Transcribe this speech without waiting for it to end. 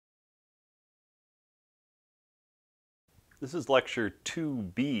This is lecture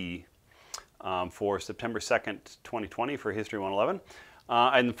 2B for September 2nd, 2020 for History 111.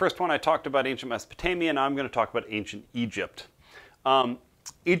 And the first one I talked about ancient Mesopotamia, and now I'm going to talk about ancient Egypt.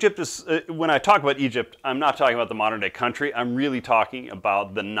 Egypt is, when I talk about Egypt, I'm not talking about the modern day country. I'm really talking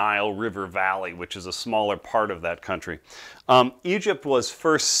about the Nile River Valley, which is a smaller part of that country. Egypt was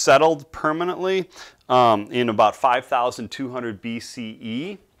first settled permanently in about 5,200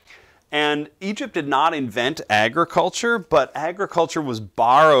 BCE. And Egypt did not invent agriculture, but agriculture was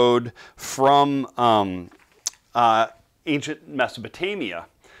borrowed from ancient Mesopotamia.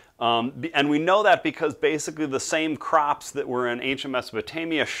 And we know that because basically the same crops that were in ancient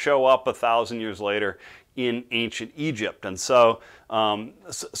Mesopotamia show up 1,000 years later in ancient Egypt. And so,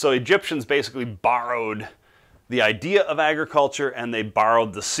 Egyptians basically borrowed the idea of agriculture, and they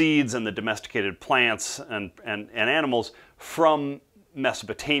borrowed the seeds and the domesticated plants and animals from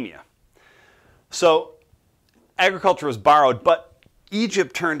Mesopotamia. So agriculture was borrowed, but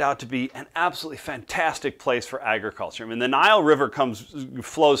Egypt turned out to be an absolutely fantastic place for agriculture. I mean, the Nile River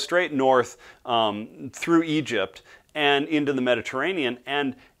flows straight north through Egypt and into the Mediterranean,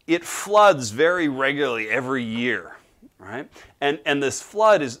 and it floods very regularly every year, right? And these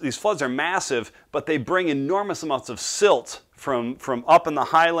floods are massive, but they bring enormous amounts of silt from up in the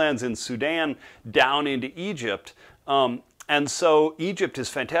highlands in Sudan down into Egypt. And so Egypt is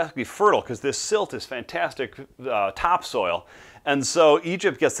fantastically fertile because this silt is fantastic topsoil. And so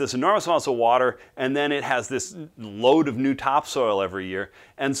Egypt gets this enormous amounts of water, and then it has this load of new topsoil every year.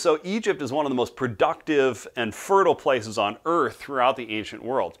 And so Egypt is one of the most productive and fertile places on earth throughout the ancient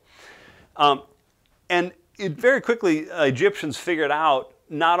world. And very quickly, Egyptians figured out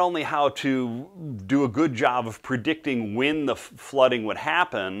not only how to do a good job of predicting when the flooding would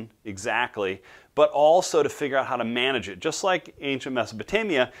happen exactly, but also to figure out how to manage it. Just like ancient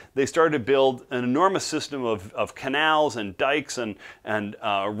Mesopotamia, they started to build an enormous system of canals and dikes and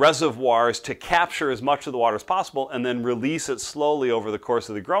reservoirs to capture as much of the water as possible and then release it slowly over the course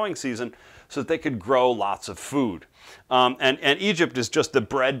of the growing season so that they could grow lots of food. And Egypt is just the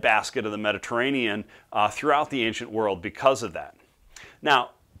breadbasket of the Mediterranean throughout the ancient world because of that.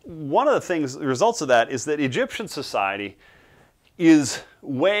 Now, one of the results of that is that Egyptian society is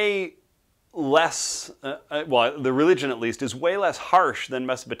way less, well, the religion at least, is way less harsh than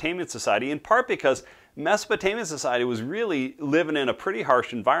Mesopotamian society, in part because Mesopotamian society was really living in a pretty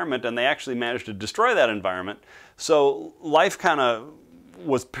harsh environment, and they actually managed to destroy that environment. So life kind of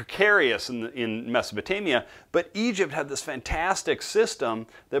was precarious in Mesopotamia, but Egypt had this fantastic system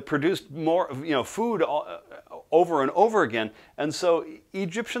that produced more, food over and over again, and so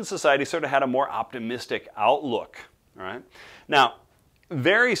Egyptian society sort of had a more optimistic outlook. Right? Now,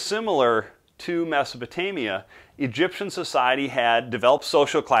 very similar to Mesopotamia, Egyptian society had developed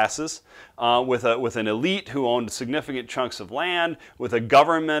social classes with an elite who owned significant chunks of land, with a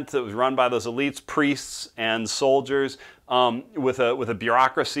government that was run by those elites, priests and soldiers, with a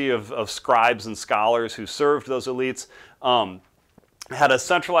bureaucracy of scribes and scholars who served those elites, had a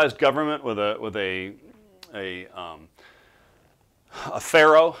centralized government with a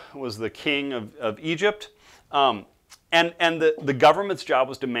pharaoh was the king of Egypt. And the government's job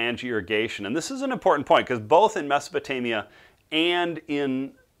was to manage irrigation. And this is an important point because both in Mesopotamia and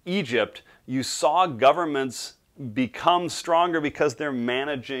in Egypt, you saw governments become stronger because they're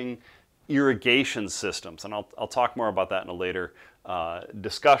managing irrigation systems. And I'll talk more about that in a later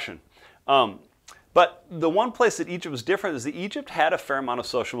discussion. But the one place that Egypt was different is that Egypt had a fair amount of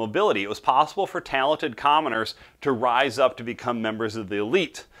social mobility. It was possible for talented commoners to rise up to become members of the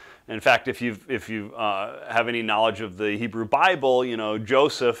elite. In fact, if you have any knowledge of the Hebrew Bible,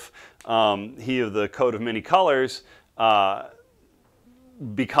 Joseph, he of the coat of many colors,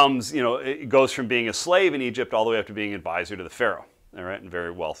 becomes, it goes from being a slave in Egypt all the way up to being advisor to the pharaoh, all right, and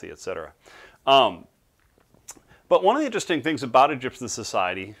very wealthy, etc. But one of the interesting things about Egyptian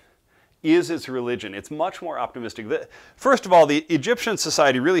society is its religion. It's much more optimistic. First of all, the Egyptian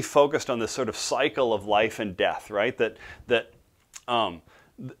society really focused on this sort of cycle of life and death, right? The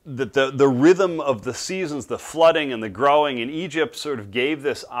rhythm of the seasons, the flooding and the growing in Egypt sort of gave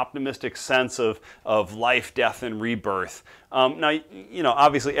this optimistic sense of life, death, and rebirth. Now,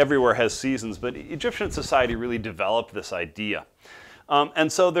 obviously everywhere has seasons, but Egyptian society really developed this idea.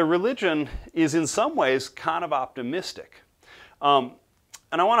 And so their religion is in some ways kind of optimistic.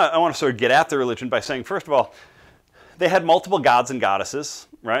 And I want to sort of get at the religion by saying, first of all, they had multiple gods and goddesses,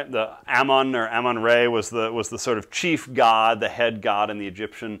 right? The Amun or Amun-Re was the sort of chief god, the head god in the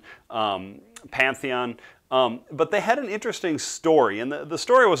Egyptian pantheon. But they had an interesting story, and the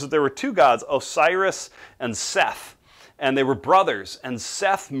story was that there were two gods, Osiris and Seth. and they were brothers. And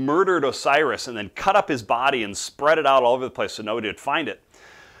Seth murdered Osiris and then cut up his body and spread it out all over the place so nobody would find it.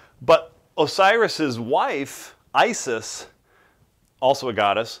 But Osiris's wife, Isis, also a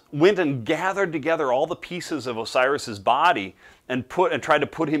goddess, went and gathered together all the pieces of Osiris's body and tried to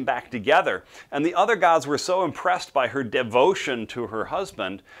put him back together. And the other gods were so impressed by her devotion to her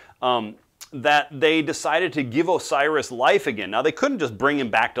husband that they decided to give Osiris life again. Now, they couldn't just bring him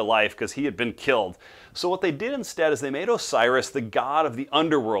back to life because he had been killed. So what they did instead is they made Osiris the god of the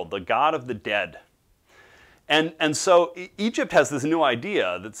underworld, the god of the dead. And so Egypt has this new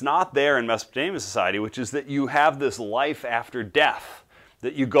idea that's not there in Mesopotamian society, which is that you have this life after death,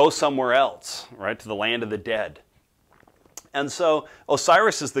 that you go somewhere else, right, to the land of the dead. And so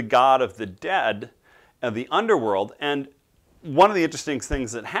Osiris is the god of the dead, of the underworld, and one of the interesting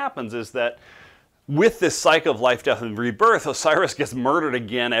things that happens is that with this cycle of life, death, and rebirth, Osiris gets murdered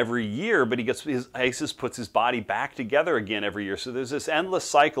again every year, but Isis puts his body back together again every year. So there's this endless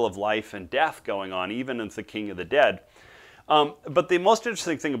cycle of life and death going on, even in the King of the Dead. But the most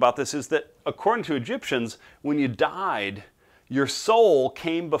interesting thing about this is that, according to Egyptians, when you died, your soul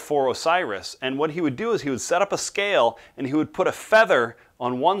came before Osiris. And what he would do is he would set up a scale, and he would put a feather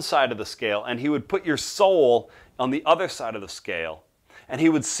on one side of the scale, and he would put your soul on the other side of the scale. And he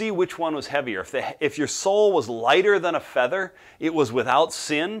would see which one was heavier. If your soul was lighter than a feather, it was without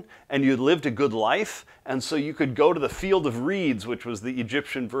sin, and you'd lived a good life, and so you could go to the field of reeds, which was the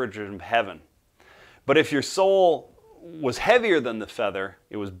Egyptian version of heaven. But if your soul was heavier than the feather,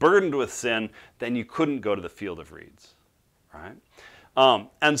 it was burdened with sin, then you couldn't go to the field of reeds. Right?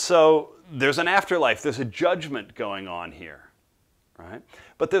 And so there's an afterlife, there's a judgment going on here. Right?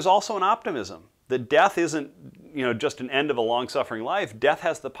 But there's also an optimism. That death isn't, just an end of a long-suffering life. Death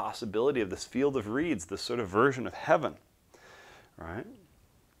has the possibility of this field of reeds, this sort of version of heaven, right?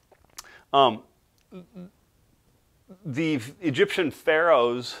 The Egyptian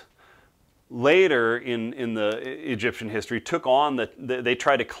pharaohs later in the Egyptian history took on that they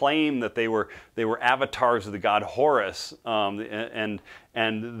tried to claim that they were avatars of the god Horus, and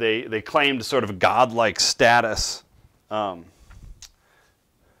they claimed sort of a godlike status.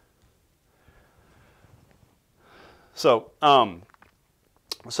 So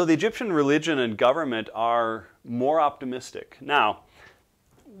the Egyptian religion and government are more optimistic. Now,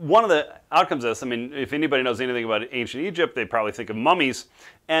 one of the outcomes of this, I mean, if anybody knows anything about ancient Egypt, they probably think of mummies.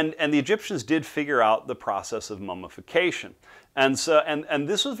 And the Egyptians did figure out the process of mummification. And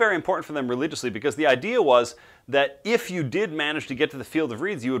this was very important for them religiously, because the idea was that if you did manage to get to the field of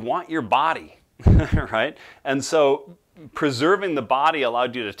reeds, you would want your body, right? And so preserving the body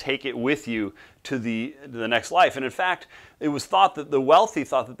allowed you to take it with you to the next life. And in fact, it was thought that the wealthy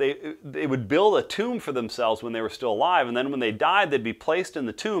thought that they would build a tomb for themselves when they were still alive, and then when they died, they'd be placed in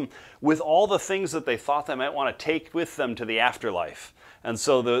the tomb with all the things that they thought they might want to take with them to the afterlife. And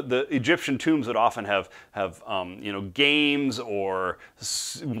so the Egyptian tombs would often have games or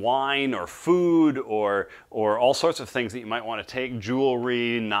wine or food or all sorts of things that you might want to take,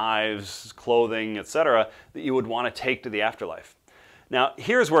 jewelry, knives, clothing, etc., that you would want to take to the afterlife. Now,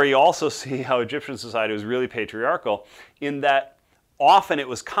 here's where you also see how Egyptian society was really patriarchal, in that often it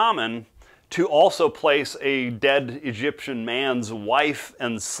was common to also place a dead Egyptian man's wife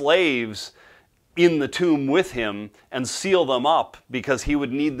and slaves in the tomb with him and seal them up, because he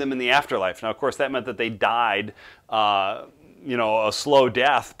would need them in the afterlife. Now, of course, that meant that they died, a slow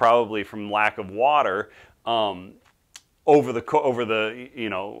death, probably from lack of water, over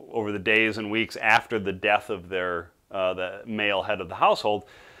the days and weeks after the death of their the male head of the household.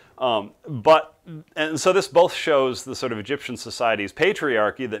 And so this both shows the sort of Egyptian society's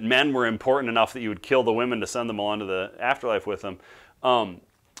patriarchy, that men were important enough that you would kill the women to send them on to the afterlife with them.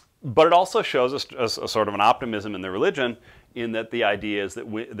 But it also shows a sort of an optimism in the religion, in that the idea is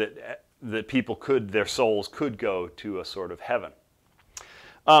that people their souls could go to a sort of heaven.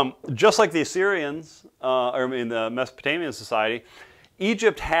 Just like the Assyrians, or in the Mesopotamian society,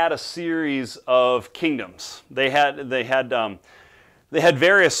 Egypt had a series of kingdoms. They had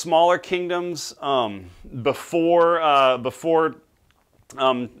various smaller kingdoms before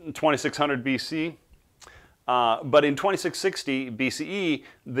 2600 BC. But in 2660 BCE,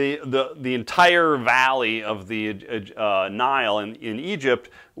 the entire valley of the Nile in Egypt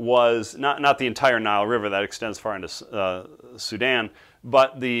was not the entire Nile River that extends far into Sudan,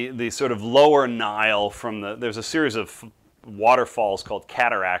 but the sort of lower Nile there's a series of waterfalls called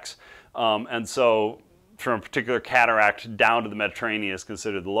cataracts, and so from a particular cataract down to the Mediterranean is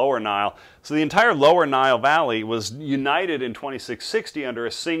considered the lower Nile. So the entire lower Nile valley was united in 2660 under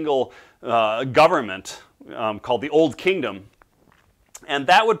a single government called the Old Kingdom, and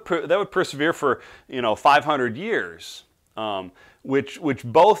that would persevere for 500 years. which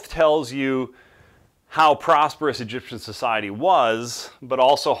both tells you how prosperous Egyptian society was, but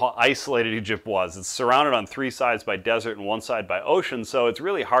also how isolated Egypt was. It's surrounded on 3 sides by desert and 1 side by ocean, so it's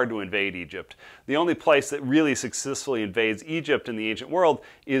really hard to invade Egypt. The only place that really successfully invades Egypt in the ancient world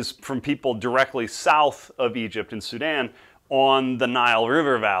is from people directly south of Egypt in Sudan on the Nile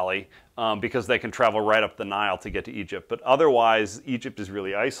River Valley, because they can travel right up the Nile to get to Egypt. But otherwise, Egypt is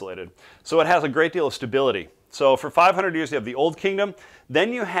really isolated. So it has a great deal of stability. So for 500 years you have the Old Kingdom,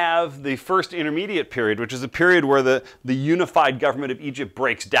 then you have the first intermediate period, which is a period where the unified government of Egypt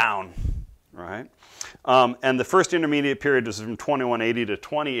breaks down, right? And the first intermediate period is from 2180 to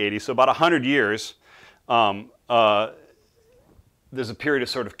 2080, so about 100 years. There's a period of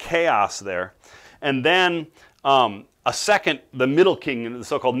sort of chaos there. And then the Middle Kingdom, the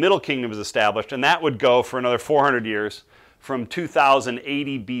so-called Middle Kingdom is established, and that would go for another 400 years, from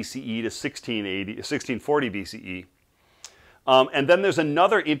 2080 BCE to 1640 BCE. And then there's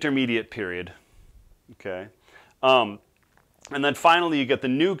another intermediate period, okay? And then finally you get the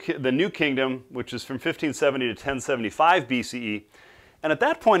new kingdom, which is from 1570 to 1075 BCE. And at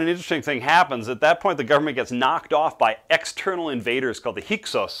that point, an interesting thing happens. At that point, the government gets knocked off by external invaders called the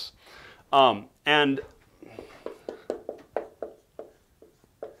Hyksos. And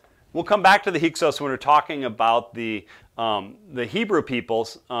we'll come back to the Hyksos when we're talking about the Hebrew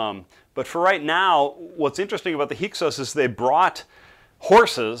peoples. But for right now, what's interesting about the Hyksos is they brought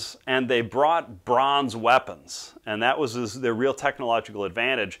horses and they brought bronze weapons. And that was their real technological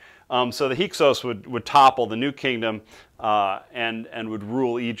advantage. So the Hyksos would topple the new kingdom and would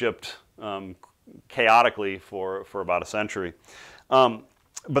rule Egypt chaotically for about a century.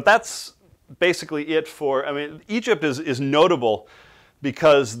 But that's basically it for, I mean, Egypt is notable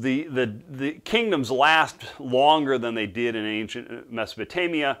because the kingdoms last longer than they did in ancient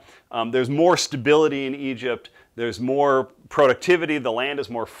Mesopotamia. There's more stability in Egypt. There's more productivity. The land is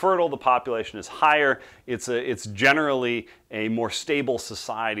more fertile. The population is higher. It's generally a more stable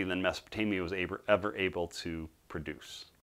society than Mesopotamia was ever able to produce.